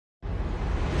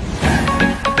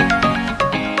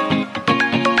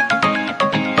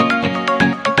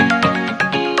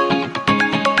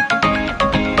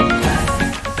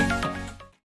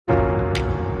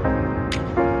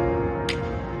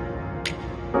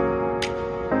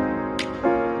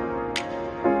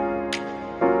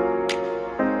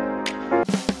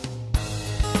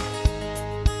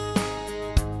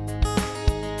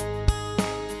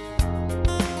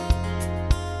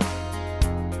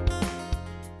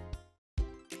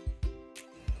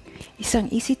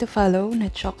Isang easy to follow na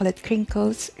chocolate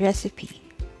crinkles recipe.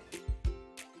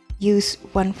 Use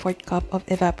 1/4 cup of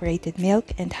evaporated milk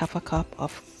and 1/2 cup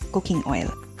of cooking oil.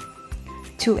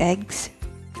 2 eggs.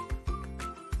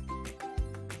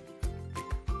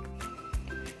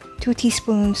 2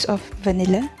 teaspoons of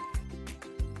vanilla.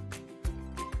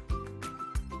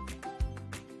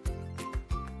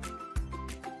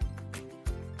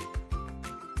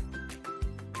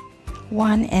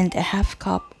 1.5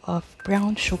 cup of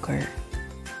brown sugar.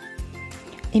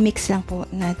 I-mix lang po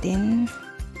natin.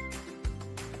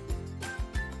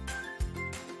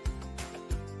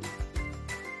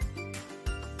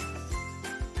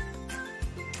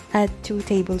 Add 2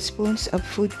 tablespoons of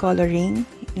food coloring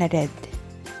na red.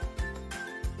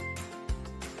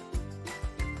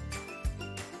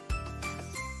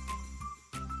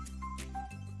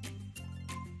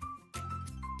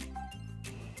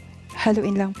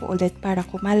 Haluin lang po ulit para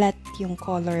kumalat yung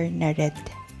color na red.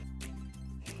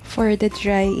 For the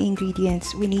dry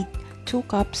ingredients, we need 2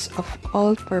 cups of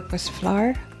all-purpose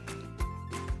flour,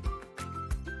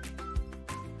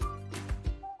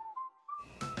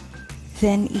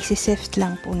 then isi-sift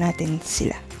lang po natin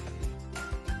sila.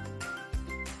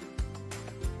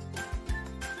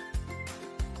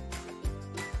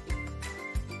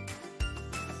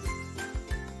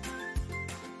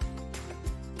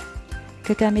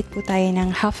 Gagamit po tayo ng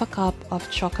 1/2 cup of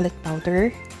chocolate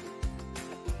powder.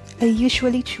 I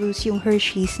usually choose yung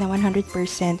Hershey's na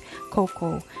 100%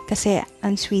 cocoa kasi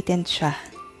unsweetened siya.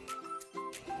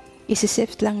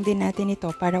 Isi-sift lang din natin ito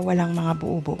para walang mga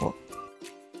buo-buo.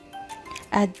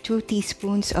 Add 2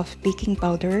 teaspoons of baking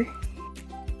powder,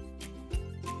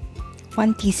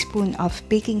 1 teaspoon of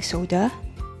baking soda,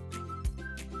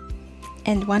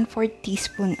 and 1/4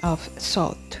 teaspoon of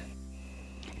salt.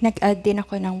 Nag-add din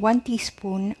ako ng 1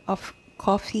 teaspoon of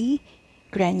coffee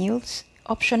granules.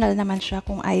 Optional naman siya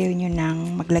kung ayaw nyo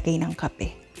nang maglagay ng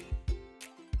kape.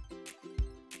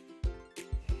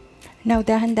 Now,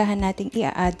 dahan-dahan nating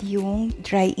i-add yung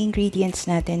dry ingredients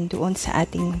natin doon sa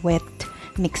ating wet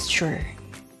mixture.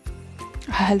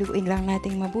 Haluin lang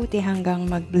nating mabuti hanggang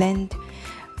mag-blend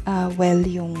well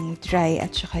yung dry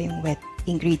at saka yung wet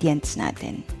ingredients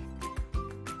natin.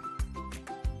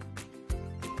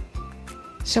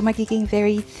 So, magiging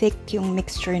very thick yung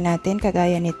mixture natin,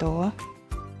 kagaya nito.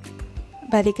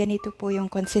 Bali, ganito po yung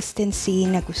consistency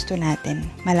na gusto natin.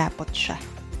 Malapot siya.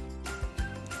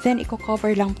 Then,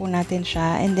 i-cover lang po natin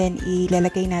siya and then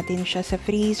ilalagay natin siya sa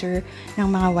freezer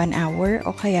ng mga 1 hour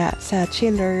o kaya sa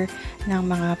chiller ng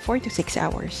mga 4 to 6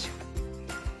 hours.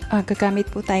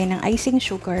 Gagamit po tayo ng icing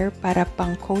sugar para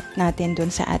pang-coat natin dun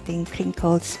sa ating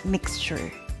crinkles mixture.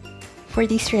 For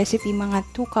this recipe, mga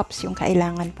 2 cups yung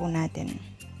kailangan po natin.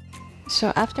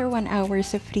 So, after 1 hour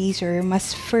sa freezer,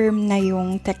 mas firm na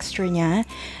yung texture niya.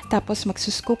 Tapos,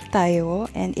 magsuscoop tayo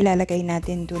and ilalagay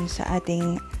natin dun sa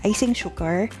ating icing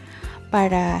sugar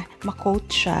para ma-coat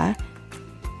siya.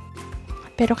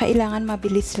 Pero, kailangan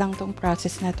mabilis lang tong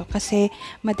process na to kasi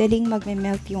madaling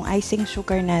magme-melt yung icing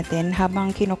sugar natin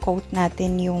habang kino-coat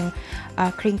natin yung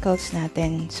crinkles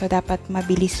natin. So, dapat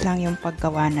mabilis lang yung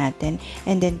paggawa natin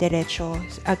and then diretso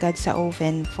agad sa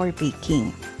oven for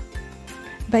baking.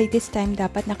 By this time,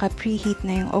 dapat naka-preheat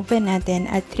na yung oven natin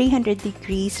at 300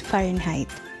 degrees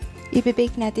Fahrenheit.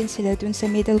 Ibe-bake natin sila dun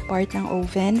sa middle part ng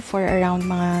oven for around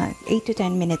mga 8 to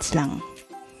 10 minutes lang.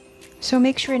 So,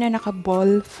 make sure na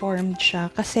naka-ball formed siya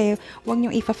kasi huwag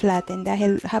nyo ipa-flatten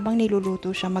dahil habang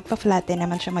niluluto siya, magpa-flatten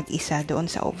naman siya mag-isa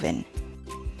doon sa oven.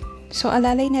 So,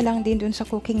 alalay na lang din dun sa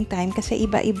cooking time kasi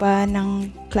iba-iba ng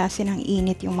klase ng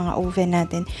init yung mga oven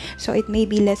natin. So, it may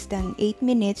be less than 8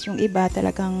 minutes. Yung iba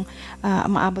talagang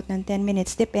maabot ng 10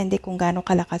 minutes. Depende kung gaano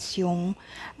kalakas yung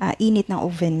init ng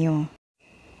oven nyo.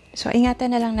 So,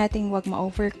 ingatan na lang natin huwag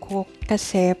ma-overcook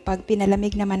kasi pag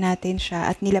pinalamig naman natin siya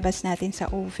at nilabas natin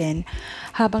sa oven,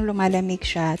 habang lumalamig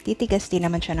siya, titigas din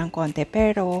naman siya ng konti.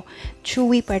 Pero,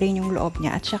 chewy pa rin yung loob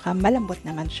niya at saka malambot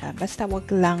naman siya. Basta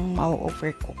wag lang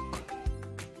ma-overcook.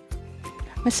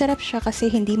 Masarap siya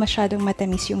kasi hindi masyadong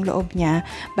matamis yung loob niya.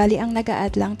 Bali, ang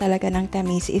nag-a-add lang talaga ng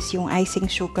tamis is yung icing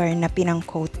sugar na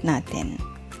pinang-coat natin.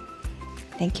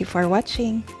 Thank you for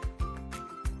watching!